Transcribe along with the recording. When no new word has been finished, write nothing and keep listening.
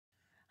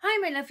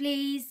Hi my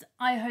lovelies,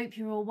 I hope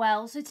you're all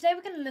well. So today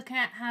we're going to look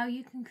at how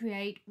you can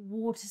create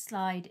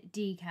Waterslide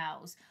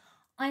decals.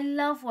 I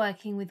love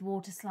working with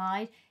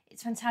Waterslide,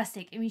 it's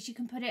fantastic. It means you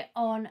can put it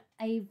on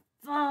a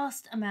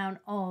vast amount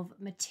of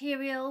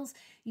materials.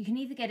 You can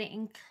either get it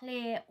in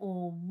clear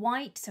or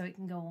white, so it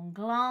can go on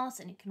glass,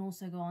 and it can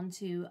also go on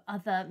to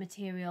other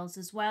materials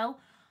as well.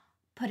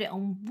 Put it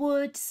on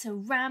wood,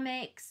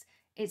 ceramics,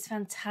 it's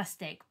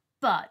fantastic,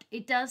 but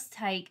it does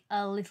take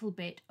a little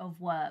bit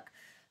of work.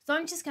 So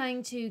I'm just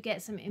going to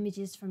get some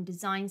images from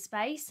Design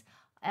Space.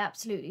 I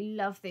absolutely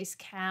love this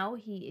cow.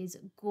 He is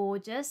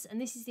gorgeous.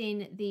 And this is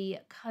in the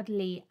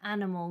Cuddly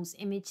Animals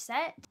image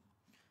set.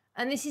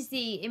 And this is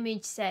the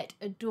image set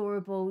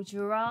Adorable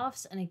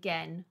Giraffes. And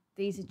again,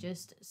 these are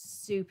just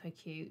super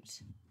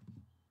cute.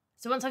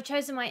 So once I've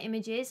chosen my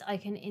images, I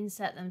can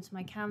insert them to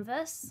my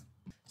canvas.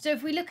 So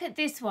if we look at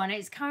this one,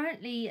 it's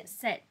currently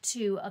set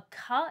to a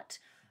cut.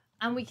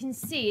 And we can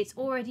see it's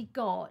already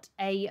got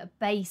a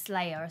base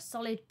layer, a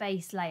solid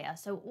base layer.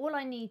 So all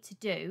I need to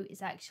do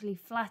is actually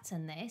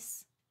flatten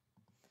this.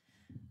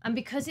 And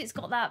because it's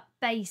got that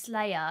base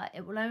layer,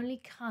 it will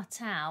only cut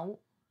out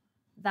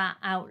that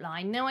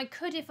outline. Now I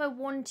could, if I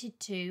wanted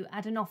to,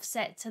 add an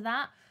offset to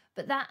that,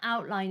 but that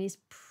outline is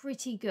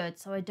pretty good,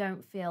 so I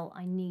don't feel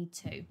I need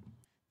to.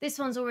 This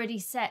one's already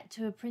set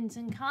to a print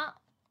and cut,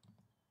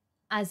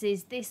 as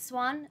is this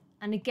one.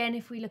 And again,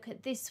 if we look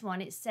at this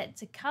one, it's set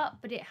to cut,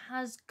 but it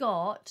has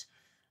got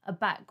a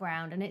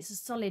background and it's a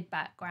solid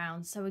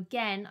background. So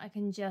again, I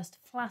can just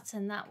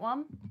flatten that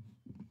one.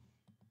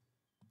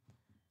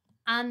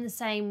 And the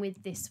same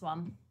with this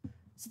one.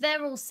 So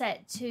they're all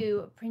set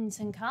to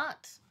print and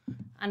cut.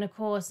 And of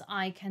course,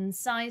 I can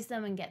size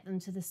them and get them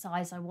to the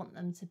size I want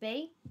them to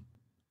be.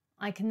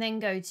 I can then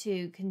go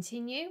to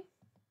continue.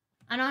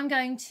 And I'm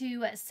going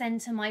to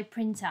center my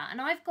printer. And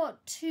I've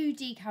got 2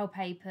 decal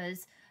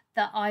papers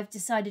that I've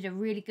decided are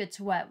really good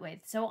to work with.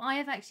 So I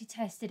have actually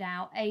tested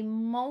out a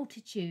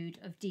multitude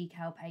of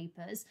decal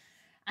papers,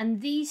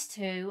 and these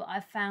 2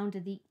 I've found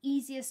are the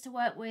easiest to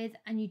work with,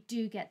 and you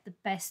do get the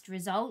best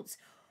results.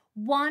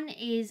 One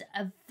is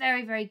a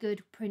very, very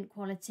good print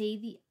quality.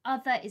 The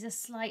other is a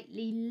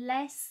slightly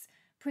less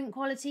print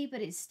quality,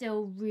 but it's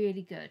still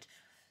really good.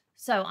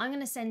 So I'm going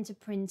to send to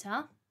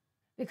printer.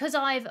 Because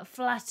I've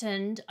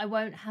flattened, I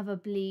won't have a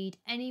bleed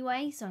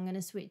anyway, so I'm going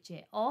to switch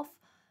it off.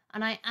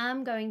 And I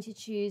am going to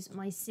choose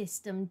my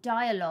system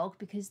dialog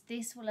because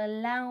this will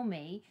allow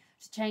me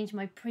to change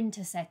my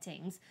printer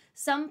settings.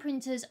 Some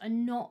printers are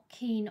not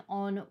keen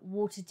on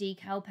water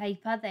decal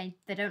paper. They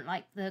don't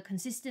like the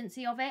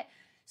consistency of it.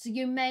 So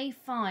you may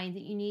find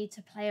that you need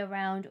to play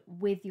around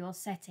with your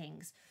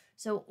settings.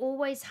 So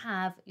always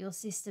have your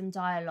system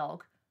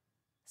dialog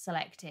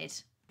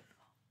selected.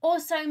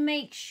 Also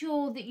make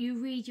sure that you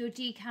read your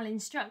decal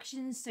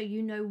instructions so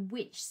you know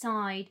which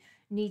side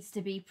needs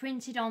to be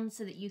printed on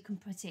so that you can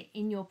put it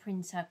in your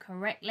printer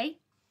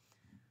correctly.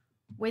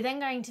 We're then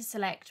going to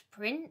select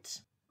print.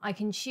 I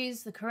can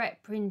choose the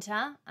correct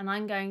printer and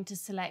I'm going to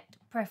select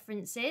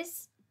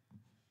preferences.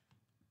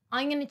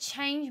 I'm going to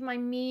change my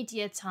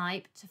media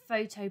type to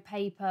photo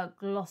paper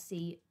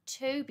glossy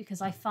 2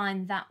 because I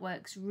find that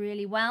works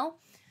really well.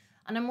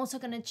 And I'm also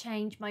going to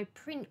change my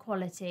print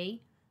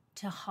quality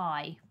to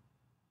high.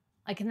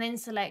 I can then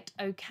select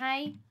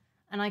OK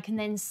and I can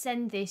then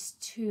send this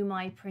to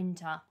my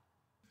printer.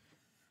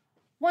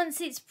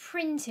 Once it's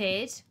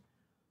printed,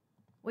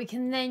 we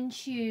can then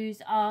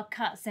choose our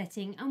cut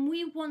setting, and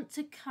we want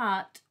to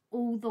cut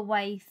all the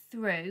way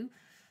through.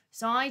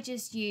 So I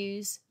just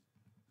use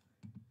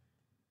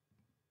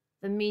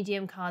the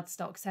medium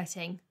cardstock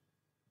setting.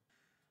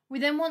 We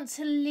then want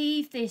to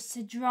leave this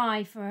to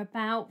dry for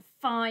about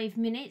 5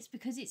 minutes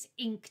because it's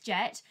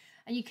inkjet,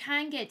 and you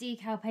can get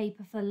decal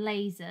paper for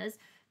lasers,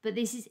 but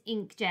this is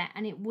inkjet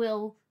and it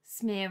will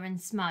smear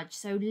and smudge.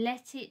 So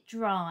let it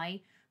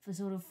dry for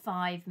sort of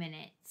 5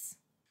 minutes.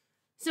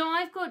 So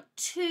I've got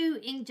 2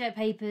 inkjet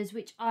papers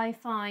which I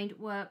find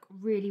work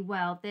really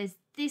well. There's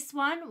this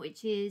one,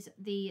 which is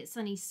the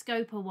Sunny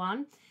Scoper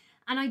one,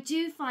 and I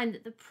do find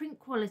that the print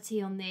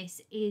quality on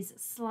this is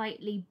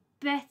slightly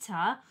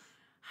better.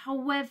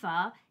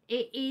 However,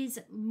 it is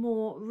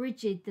more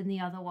rigid than the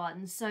other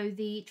one, so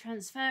the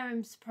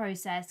transference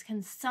process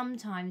can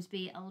sometimes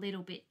be a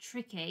little bit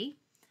tricky.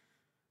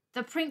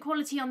 The print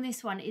quality on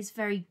this one is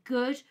very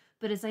good,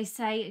 but as I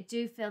say, I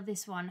do feel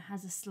this one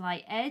has a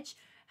slight edge.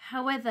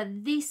 However,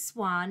 this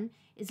one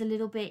is a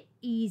little bit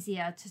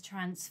easier to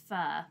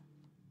transfer.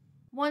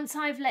 Once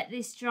I've let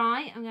this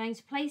dry, I'm going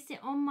to place it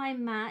on my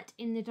mat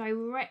in the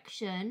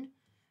direction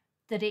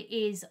that it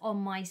is on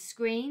my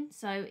screen.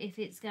 So if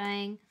it's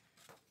going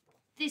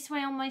this way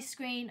on my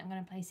screen, I'm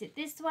going to place it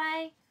this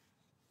way.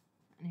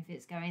 And if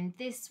it's going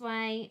this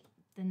way,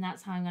 then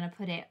that's how I'm going to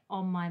put it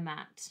on my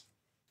mat.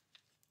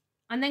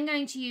 I'm then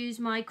going to use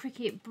my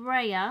Cricut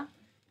brayer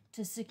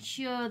to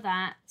secure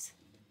that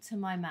to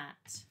my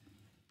mat.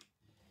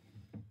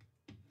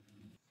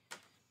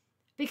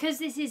 Because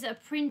this is a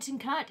print and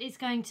cut, it's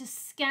going to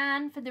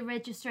scan for the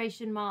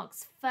registration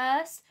marks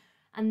first,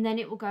 and then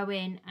it will go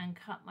in and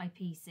cut my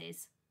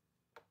pieces.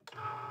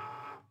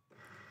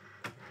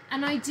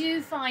 And I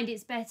do find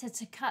it's better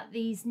to cut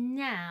these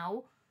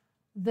now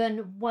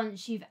than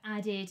once you've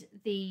added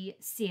the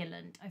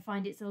sealant. I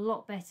find it's a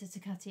lot better to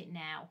cut it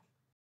now.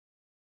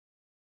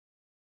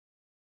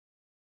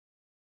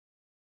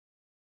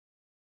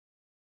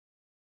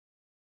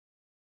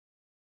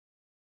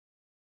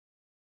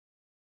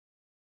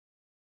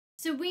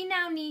 So we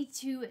now need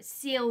to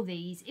seal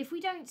these. If we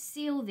don't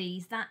seal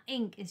these, that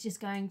ink is just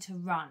going to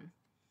run.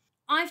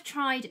 I've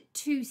tried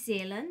 2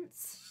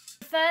 sealants.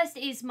 The first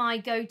is my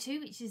go-to,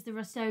 which is the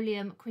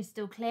Rust-Oleum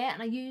Crystal Clear,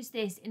 and I use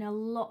this in a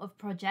lot of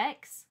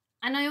projects.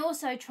 And I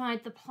also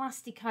tried the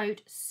Plasticoat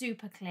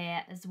Super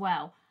Clear as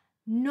well.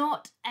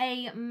 Not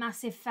a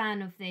massive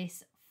fan of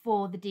this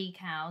for the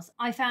decals.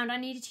 I found I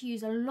needed to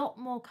use a lot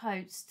more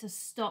coats to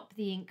stop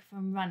the ink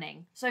from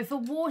running. So for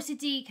water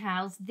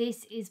decals,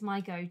 this is my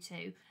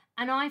go-to.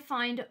 And I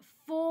find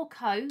 4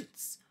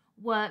 coats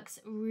works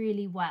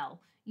really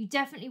well. You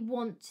definitely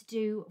want to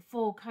do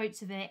 4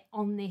 coats of it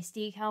on this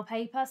decal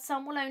paper.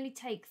 Some will only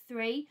take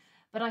 3,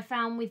 but I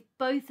found with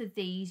both of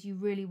these, you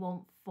really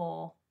want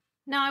 4.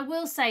 Now, I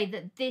will say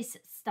that this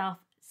stuff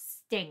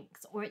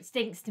stinks, or it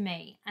stinks to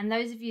me. And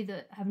those of you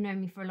that have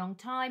known me for a long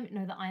time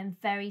know that I am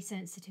very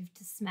sensitive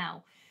to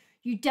smell.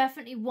 You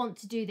definitely want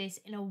to do this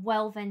in a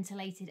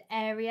well-ventilated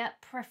area,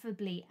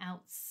 preferably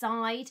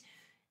outside.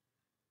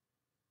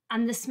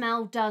 And the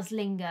smell does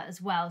linger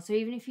as well. So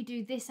even if you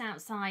do this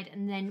outside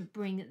and then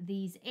bring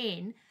these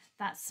in,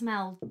 that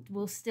smell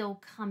will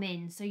still come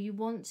in. So you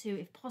want to,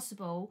 if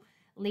possible,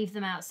 leave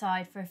them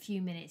outside for a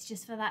few minutes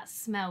just for that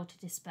smell to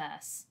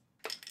disperse.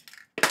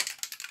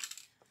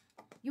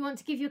 You want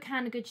to give your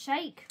can a good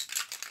shake.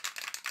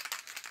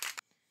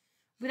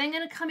 We're then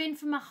going to come in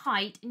from a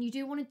height, and you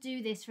do want to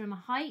do this from a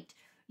height.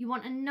 You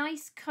want a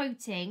nice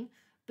coating,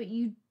 but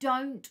you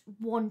don't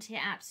want it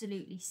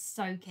absolutely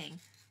soaking.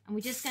 And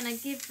we're just going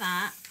to give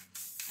that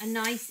a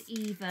nice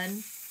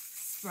even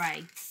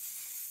spray.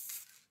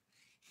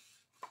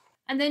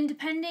 And then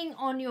depending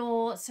on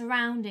your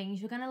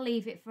surroundings, you're going to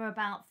leave it for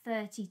about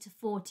 30 to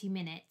 40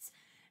 minutes.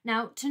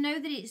 Now, to know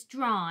that it's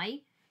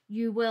dry,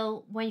 you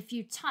will, if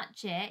you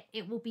touch it,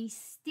 it will be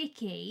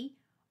sticky,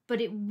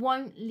 but it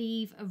won't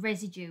leave a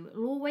residue.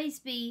 It'll always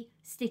be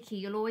sticky.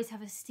 You'll always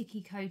have a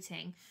sticky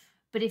coating.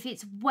 But if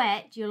it's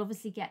wet, you'll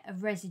obviously get a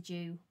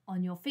residue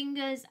on your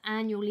fingers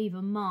and you'll leave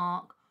a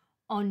mark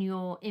on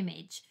your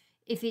image.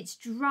 If it's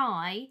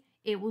dry,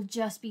 it will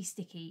just be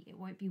sticky. It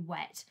won't be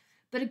wet.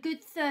 But a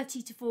good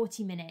 30 to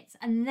 40 minutes.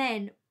 And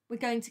then we're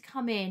going to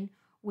come in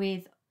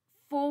with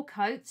 4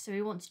 coats. So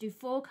we want to do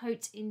 4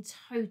 coats in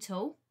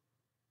total.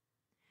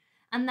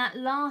 And that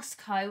last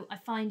coat, I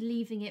find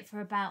leaving it for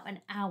about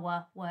an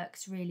hour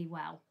works really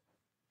well.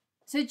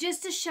 So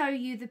just to show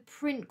you the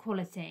print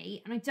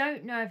quality, and I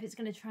don't know if it's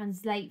going to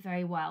translate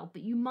very well,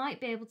 but you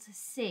might be able to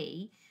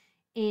see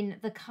in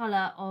the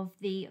colour of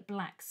the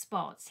black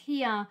spots.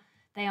 Here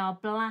they are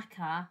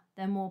blacker,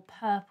 they're more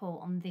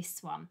purple on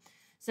this one.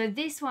 So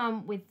this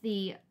one with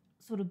the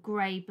sort of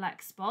grey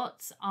black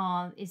spots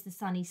is the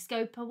Sunny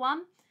Scoper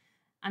one,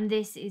 and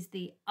this is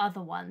the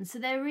other one. So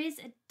there is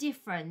a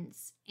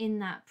difference in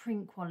that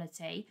print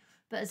quality,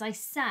 but as I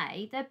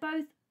say, they're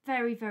both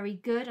very, very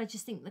good. I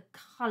just think the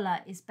colour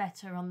is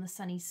better on the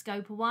Sunny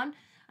Scoper one,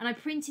 and I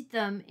printed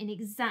them in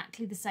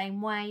exactly the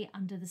same way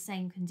under the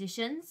same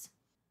conditions.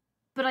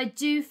 But I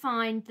do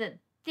find that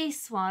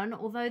this one,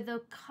 although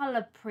the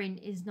colour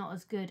print is not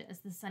as good as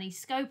the Sunny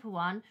Scoper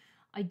one,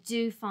 I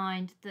do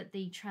find that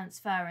the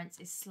transference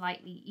is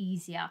slightly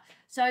easier.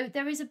 So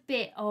there is a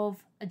bit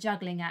of a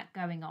juggling act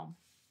going on.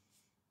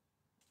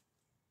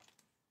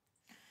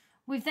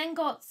 We've then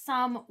got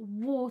some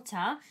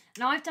water.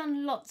 Now I've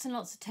done lots and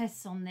lots of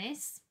tests on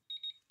this.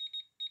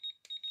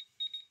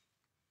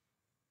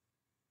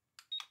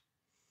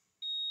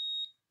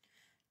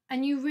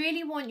 And you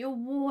really want your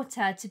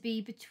water to be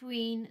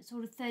between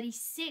sort of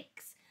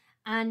 36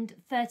 and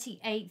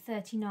 38,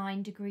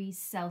 39 degrees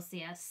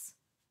Celsius.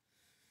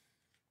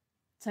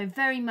 So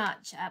very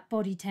much at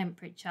body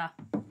temperature.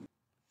 So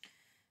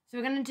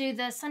we're going to do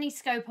the Sunny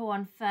Scoper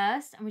one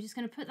first, and we're just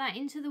going to put that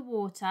into the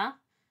water.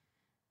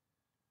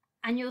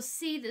 And you'll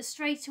see that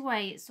straight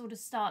away it sort of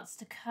starts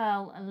to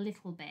curl a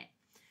little bit.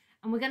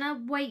 And we're going to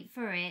wait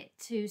for it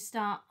to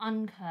start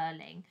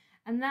uncurling.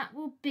 And that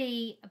will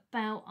be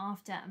about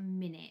after a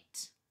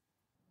minute.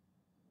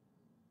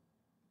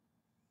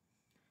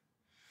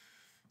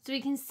 So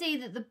we can see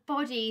that the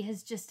body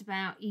has just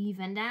about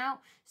evened out,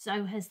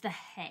 so has the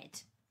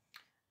head.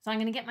 So I'm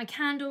going to get my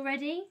candle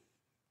ready.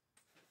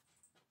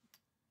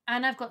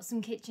 And I've got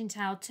some kitchen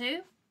towel too.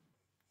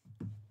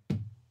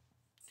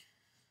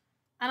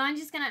 And I'm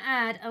just going to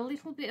add a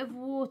little bit of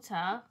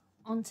water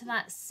onto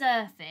that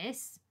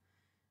surface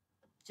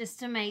just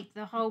to make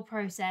the whole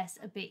process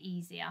a bit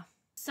easier.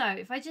 So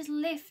if I just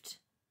lift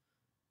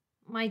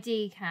my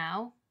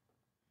decal,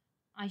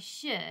 I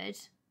should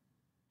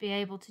be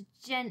able to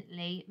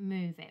gently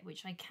move it,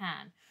 which I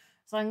can.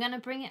 So I'm going to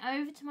bring it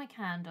over to my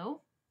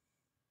candle.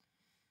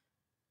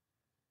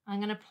 I'm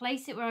going to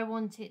place it where I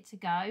want it to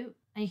go.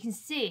 And you can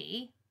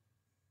see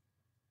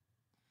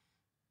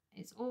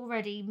it's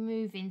already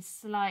moving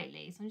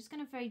slightly. So I'm just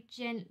going to very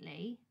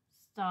gently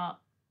start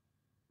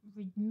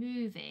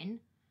removing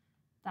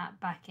that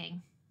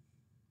backing.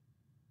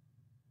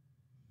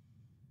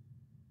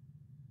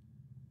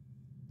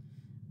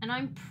 And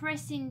I'm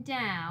pressing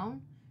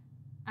down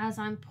as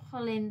I'm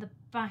pulling the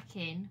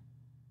backing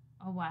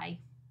away.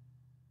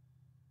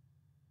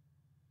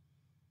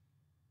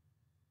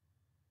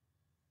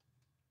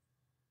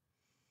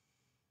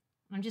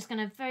 I'm just going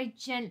to very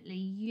gently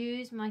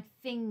use my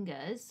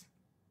fingers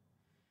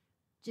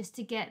just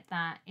to get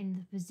that in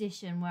the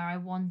position where I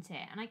want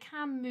it. And I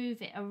can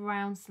move it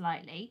around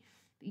slightly,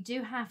 but you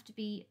do have to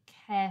be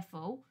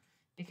careful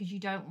because you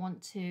don't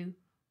want to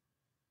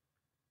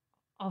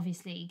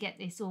obviously get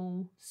this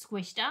all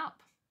squished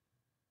up.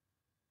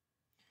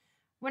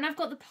 When I've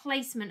got the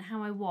placement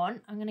how I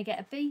want, I'm going to get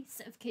a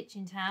piece of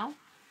kitchen towel.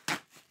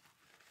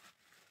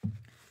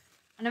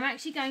 And I'm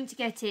actually going to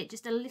get it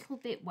just a little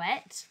bit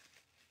wet.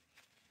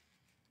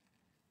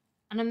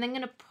 And I'm then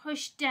going to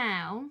push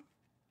down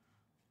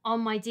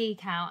on my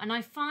decal. And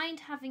I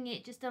find having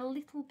it just a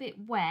little bit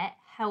wet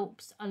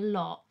helps a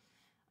lot.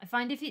 I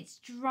find if it's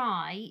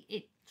dry,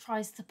 it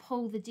tries to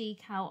pull the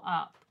decal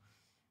up.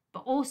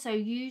 But also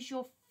use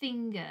your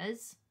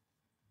fingers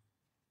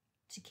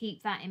to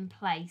keep that in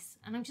place.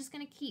 And I'm just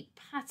going to keep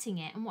patting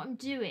it. And what I'm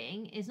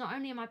doing is not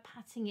only am I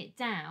patting it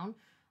down,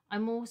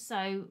 I'm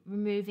also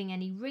removing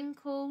any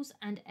wrinkles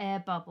and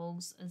air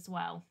bubbles as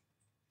well.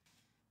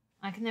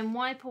 I can then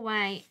wipe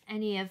away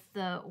any of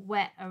the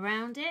wet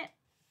around it.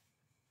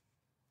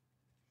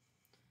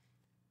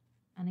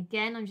 And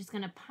again, I'm just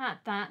going to pat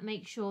that,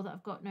 make sure that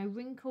I've got no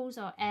wrinkles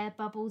or air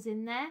bubbles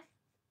in there.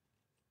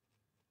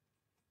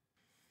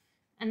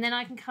 And then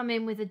I can come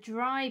in with a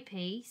dry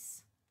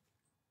piece.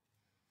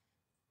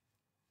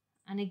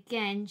 And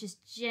again,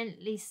 just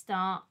gently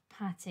start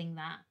patting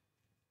that.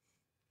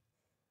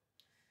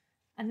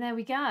 And there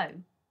we go.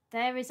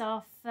 There is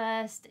our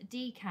first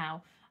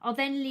decal. I'll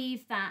then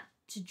leave that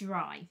to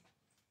dry.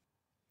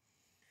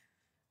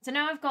 So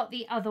now I've got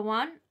the other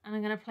one and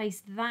I'm going to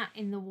place that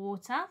in the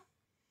water.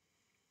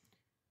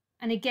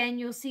 And again,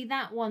 you'll see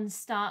that one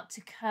start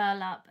to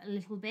curl up a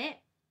little bit.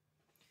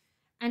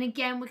 And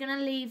again, we're going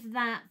to leave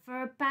that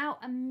for about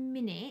a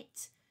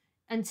minute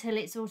until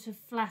it sort of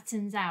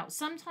flattens out.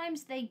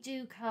 Sometimes they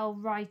do curl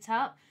right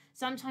up.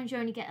 Sometimes you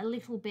only get a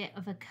little bit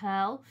of a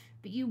curl,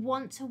 but you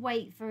want to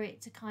wait for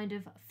it to kind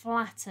of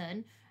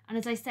flatten. And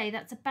as I say,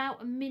 that's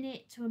about a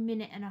minute to a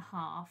minute and a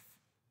half.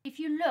 If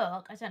you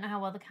look, I don't know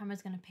how well the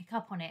camera's going to pick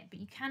up on it, but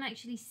you can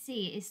actually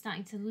see it is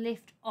starting to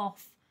lift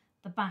off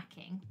the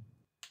backing.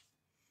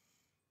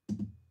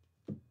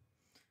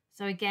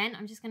 So again,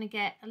 I'm just going to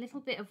get a little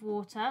bit of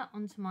water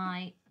onto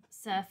my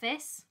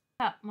surface,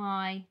 cut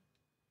my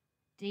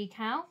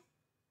decal,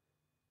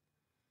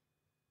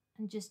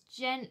 and just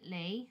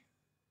gently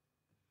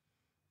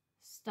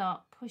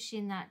start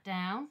pushing that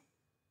down.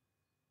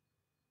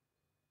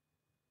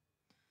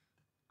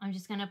 I'm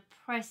just going to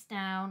press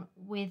down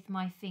with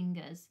my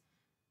fingers.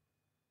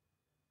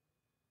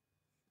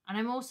 And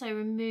I'm also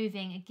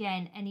removing,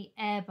 again, any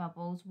air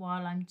bubbles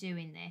while I'm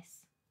doing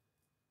this.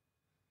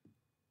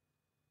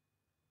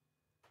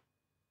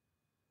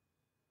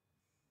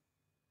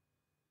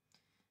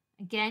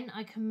 Again,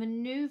 I can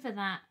maneuver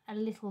that a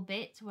little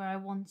bit to where I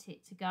want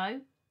it to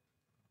go.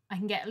 I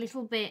can get a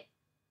little bit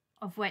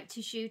of wet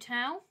tissue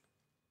towel.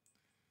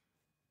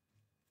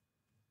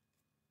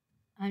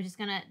 I'm just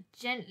going to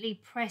gently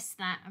press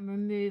that and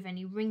remove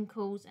any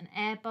wrinkles and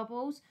air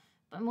bubbles.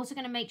 But I'm also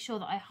going to make sure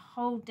that I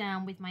hold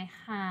down with my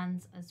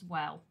hands as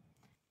well.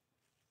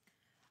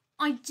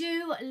 I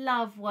do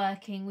love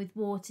working with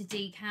water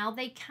decal.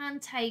 They can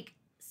take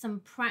some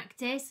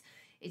practice.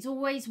 It's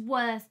always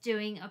worth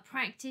doing a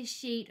practice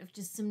sheet of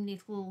just some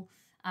little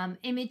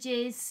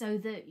images so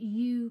that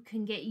you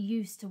can get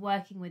used to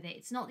working with it.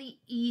 It's not the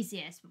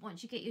easiest, but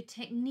once you get your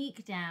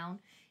technique down,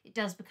 it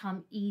does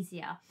become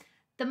easier.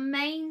 The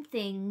main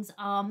things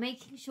are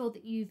making sure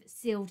that you've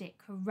sealed it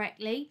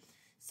correctly.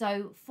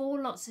 So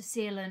 4 lots of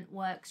sealant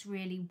works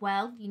really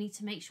well. You need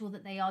to make sure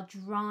that they are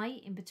dry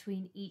in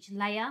between each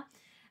layer.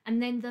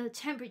 And then the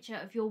temperature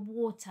of your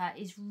water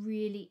is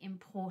really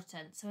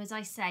important. So as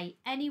I say,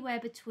 anywhere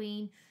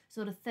between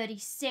sort of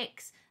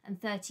 36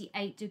 and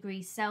 38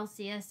 degrees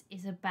Celsius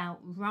is about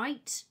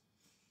right.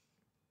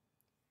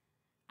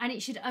 And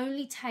it should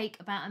only take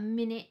about a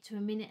minute to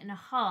a minute and a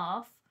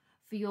half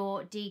for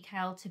your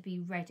decal to be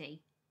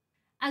ready.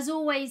 As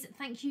always,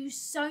 thank you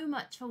so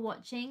much for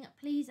watching.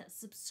 Please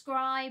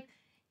subscribe,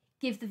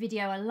 give the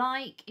video a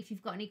like. If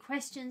you've got any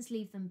questions,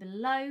 leave them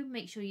below.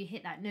 Make sure you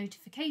hit that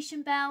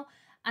notification bell,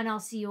 and I'll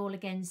see you all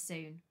again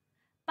soon.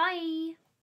 Bye!